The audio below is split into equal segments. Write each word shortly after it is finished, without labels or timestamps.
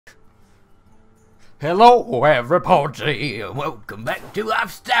Hello everybody, welcome back to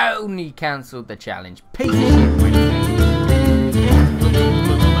Hearthstone. He cancelled the challenge. Piece of shit.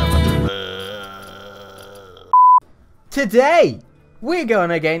 Today, we're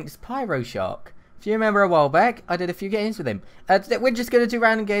going against Pyroshark. If you remember a while back, I did a few games with him. We're just going to do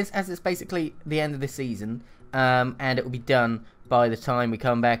random games as it's basically the end of the season. And it will be done by the time we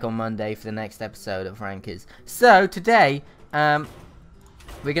come back on Monday for the next episode of Rankers. So, today,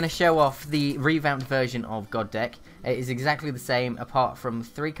 we're going to show off the revamped version of God Deck. It is exactly the same, apart from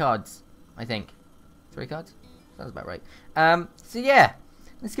 3 cards, I think. 3 cards? Sounds about right. So yeah,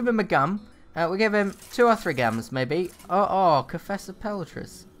 let's give him a gum. We'll give him 2 or 3 gums, maybe. Oh, Professor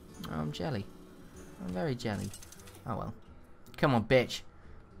Peltris. Oh, I'm jelly. I'm very jelly. Oh, well. Come on, bitch.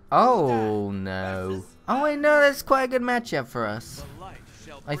 Oh, no. Oh, I know, that's quite a good matchup for us.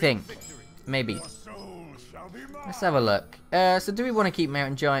 I think. Maybe. Let's have a look. So do we want to keep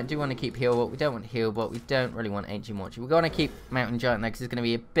Mountain Giant? Do we want to keep Healbot? We don't want Healbot. We don't really want Ancient Watcher. We're going to keep Mountain Giant next. It's going to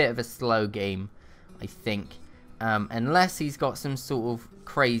be a bit of a slow game, I think. Unless he's got some sort of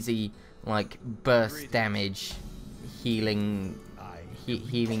crazy, like, burst damage, healing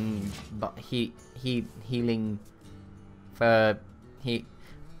for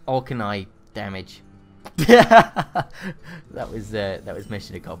Orkanai damage. that was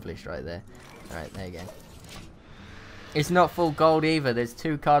mission accomplished right there. Alright, there you go. It's not full gold either. There's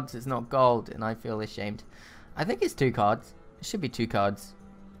 2 cards. It's not gold, and I feel ashamed. I think it's 2 cards. It should be 2 cards.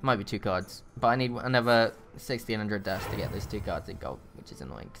 Might be 2 cards, but I need another 1600 dust to get those 2 cards in gold, which is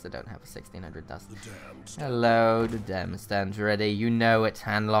annoying because I don't have a 1600 dust. Hello, the dam stands ready. You know it's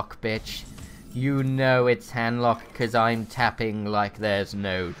handlock, bitch. You know it's handlock because I'm tapping like there's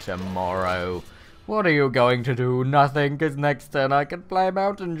no tomorrow. What are you going to do? Nothing, because next turn I can play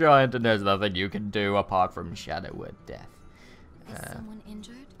Mountain Giant and there's nothing you can do apart from Shadow Word Death. Is someone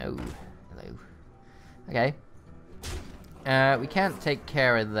injured? Oh, hello. Okay. We can't take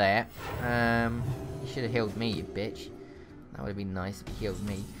care of that. You should have healed me, you bitch. That would have been nice if you healed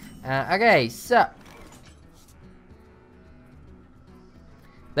me. Okay, so.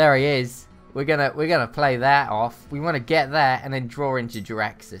 There he is. We're gonna play that off. We want to get that and then draw into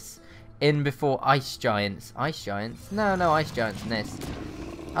Jiraxxus. In before Ice Giants. Ice Giants? No, Ice Giants in this.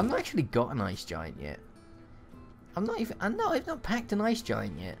 I've not actually got an Ice Giant yet. I've not packed an Ice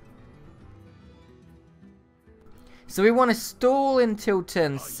Giant yet. So we want to stall until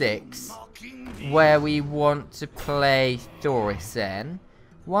turn 6, where we want to play Thaurissan.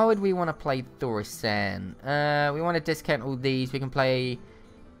 Why would we want to play Thaurissan? We want to discount all these. We can play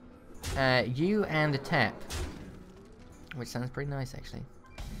you and a tap, which sounds pretty nice actually.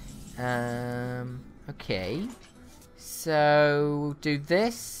 Okay. So, we'll do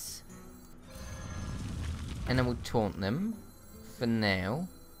this. And then we'll taunt them. For now.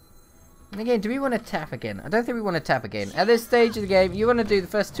 And again, do we want to tap again? I don't think we want to tap again. At this stage of the game, you want to do the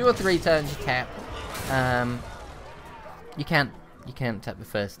first 2 or 3 turns you tap. You can't tap the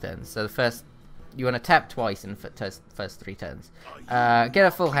first turn. So the first, you want to tap twice in the first 3 turns. Get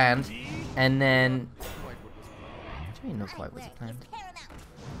a full hand. And then... Actually, not quite was planned.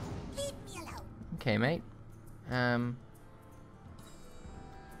 Okay, mate. You're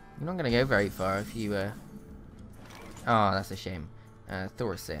not gonna go very far if you, Oh, that's a shame.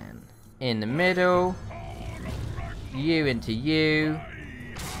 Thaurissan. In the middle. You into you.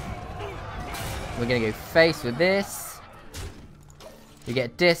 We're gonna go face with this. You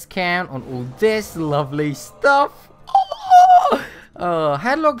get a discount on all this lovely stuff. Oh,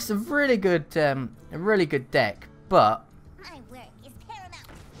 Hadlock's a really good deck, but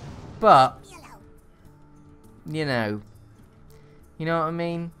you know what I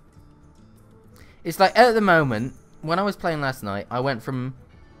mean? It's like at the moment, when I was playing last night, I went from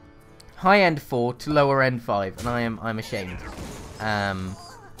high end 4 to lower end 5, and I'm ashamed.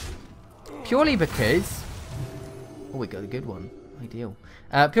 Purely because we got a good one. Ideal.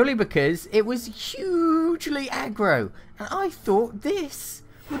 Purely because it was hugely aggro, and I thought this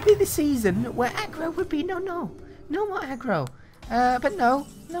would be the season where aggro would be no more aggro. But no,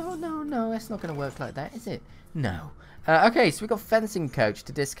 it's not going to work like that, is it? No. Okay, so we got Fencing Coach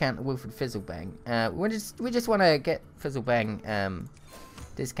to discount Wilfred Fizzlebang. We just want to get Fizzlebang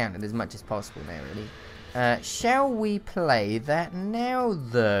discounted as much as possible now, really. Shall we play that now,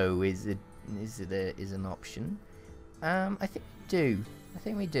 though? Is an option? I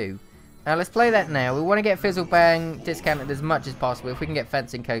think we do. Let's play that now. We want to get Fizzlebang discounted as much as possible. If we can get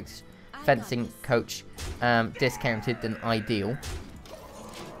Fencing Coach discounted, then ideal.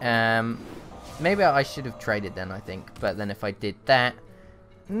 Maybe I should have traded then, I think. But then if I did that,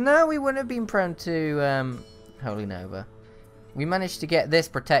 no, we wouldn't have been prone to Holy Nova. We managed to get this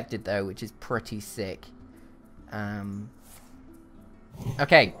protected though, which is pretty sick.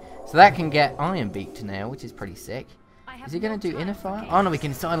 Okay, so that can get Iron Beaked now, which is pretty sick. Is he going to do Inner Fire? Oh no, we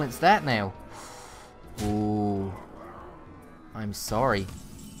can silence that now. Ooh. I'm sorry.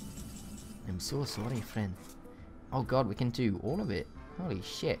 I'm so sorry, friend. Oh god, we can do all of it. Holy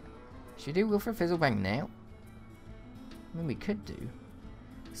shit. Should we do Wilfred Fizzlebank now? I mean, we could do.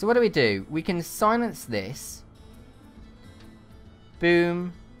 So what do? We can silence this.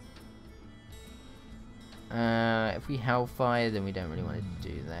 Boom. If we Hellfire, then we don't really want to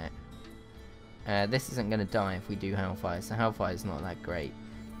do that. This isn't going to die if we do Hellfire, so Hellfire is not that great.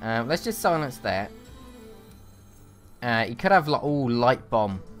 Let's just silence that. You could have like, oh, Light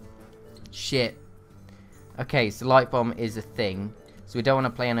Bomb. Shit. Okay, so Light Bomb is a thing, so we don't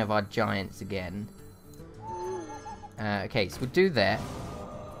want to play any of our giants again. Okay, so we'll do that.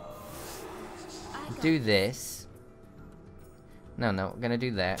 We'll do this. No, we're gonna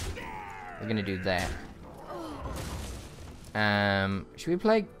do that. We're gonna do that. Should we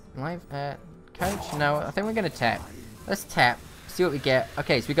play live coach? No, I think we're gonna tap. Let's tap. See what we get.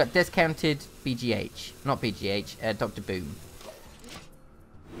 Okay, so we got discounted BGH, not BGH. Dr. Boom.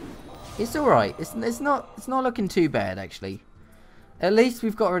 It's all right. It's not looking too bad actually. At least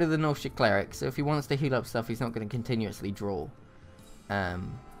we've got rid of the Northshire Cleric, so if he wants to heal up stuff, he's not going to continuously draw.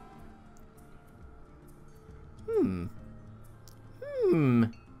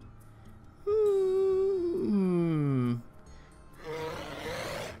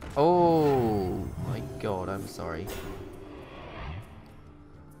 Oh my god, I'm sorry.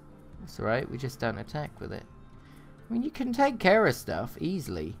 It's alright, we just don't attack with it. I mean, you can take care of stuff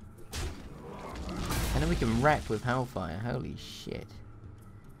easily. And then we can wreck with Hellfire. Holy shit.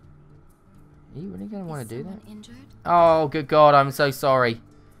 Are you really going to want to do that? Injured? Oh, good god, I'm so sorry.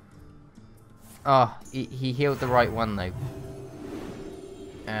 Oh, he healed the right one, though.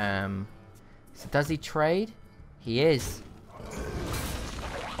 So does he trade? He is.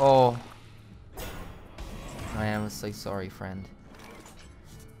 Oh. I am so sorry, friend.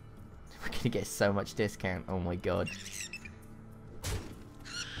 We're going to get so much discount. Oh, my god.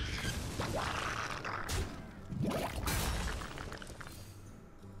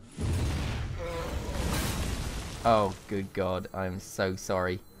 Oh, good god. I'm so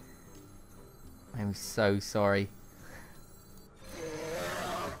sorry. I'm so sorry.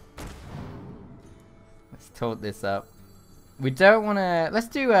 Let's taunt this up. We don't want to... Let's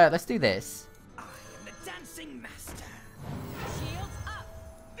do this. I am the dancing master. Shields up.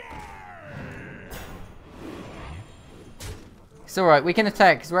 It's alright, we can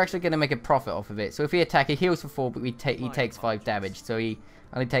attack because we're actually going to make a profit off of it. So if we attack, he heals for 4, but he takes 5 damage. So he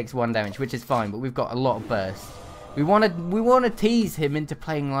only takes 1 damage, which is fine, but we've got a lot of burst. We want to tease him into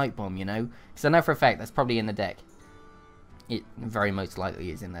playing Light Bomb, you know? Because I know for a fact that's probably in the deck. It very most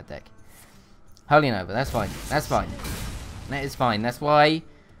likely is in that deck. Holy Nova, that's fine. That's fine. That is fine. That's why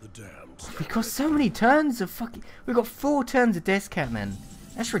we've got so many turns of fucking... We've got 4 turns of discount, man.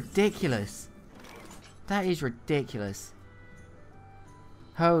 That's ridiculous. That is ridiculous.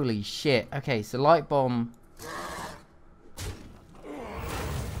 Holy shit. Okay, so Light Bomb...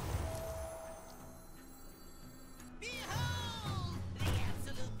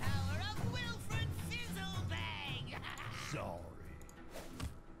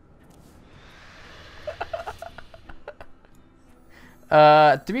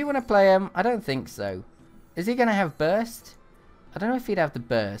 Do we want to play him? I don't think so. Is he going to have burst? I don't know if he'd have the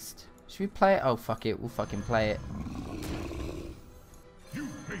burst. Should we play it? Oh, fuck it. We'll fucking play it.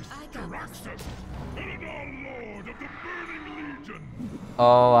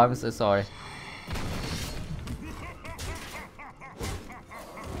 Oh, I'm so sorry.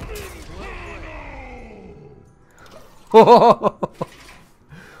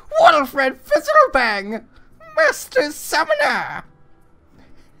 Wilfred Fizzlebang! Master Summoner!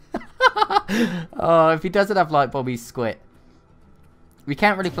 Oh, if he doesn't have Light Bomb, he's squit. We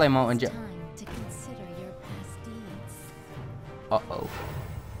can't really play Molten Jet. Uh-oh.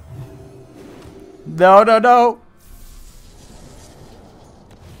 No.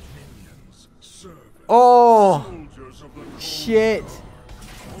 Oh! Shit!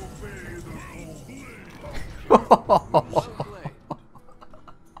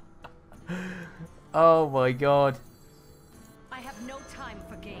 Oh my god. I have no time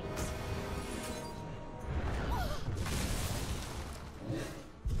for games.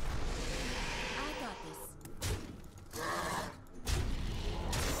 I got this.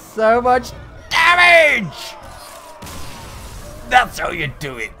 So much damage! That's how you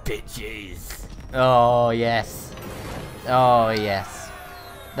do it, bitches. Oh, yes. Oh, yes.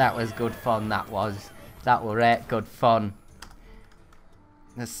 That was good fun, that was. That was good fun.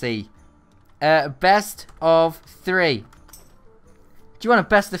 Let's see. Best of 3. Do you want a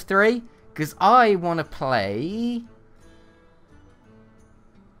best of 3? Because I want to play...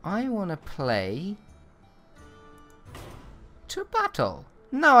 To battle.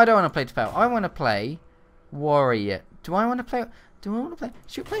 No, I don't want to play to battle. I want to play warrior. Do I want to play...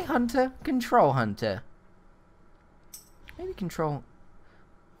 Should we play hunter? Control hunter. Maybe control...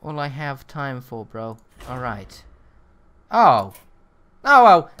 all I have time for, bro. Alright. Oh. Oh,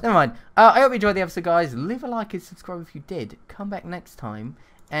 well. Never mind. I hope you enjoyed the episode, guys. Leave a like and subscribe if you did. Come back next time.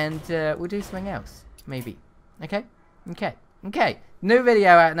 And we'll do something else. Maybe. Okay? Okay. Okay. New video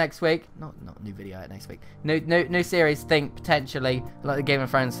out next week. Not new video out next week. No series thing, potentially. Like the Game of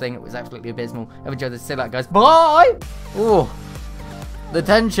Thrones thing. It was absolutely abysmal. I hope you enjoyed this. See you later, guys. Bye! Oh. The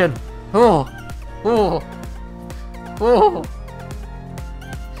tension. Oh. Oh. Oh.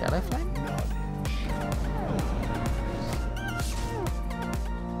 Shadow Flame?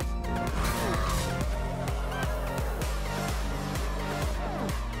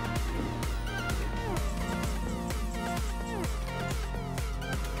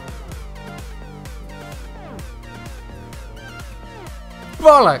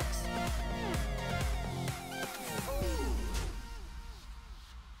 Bollock!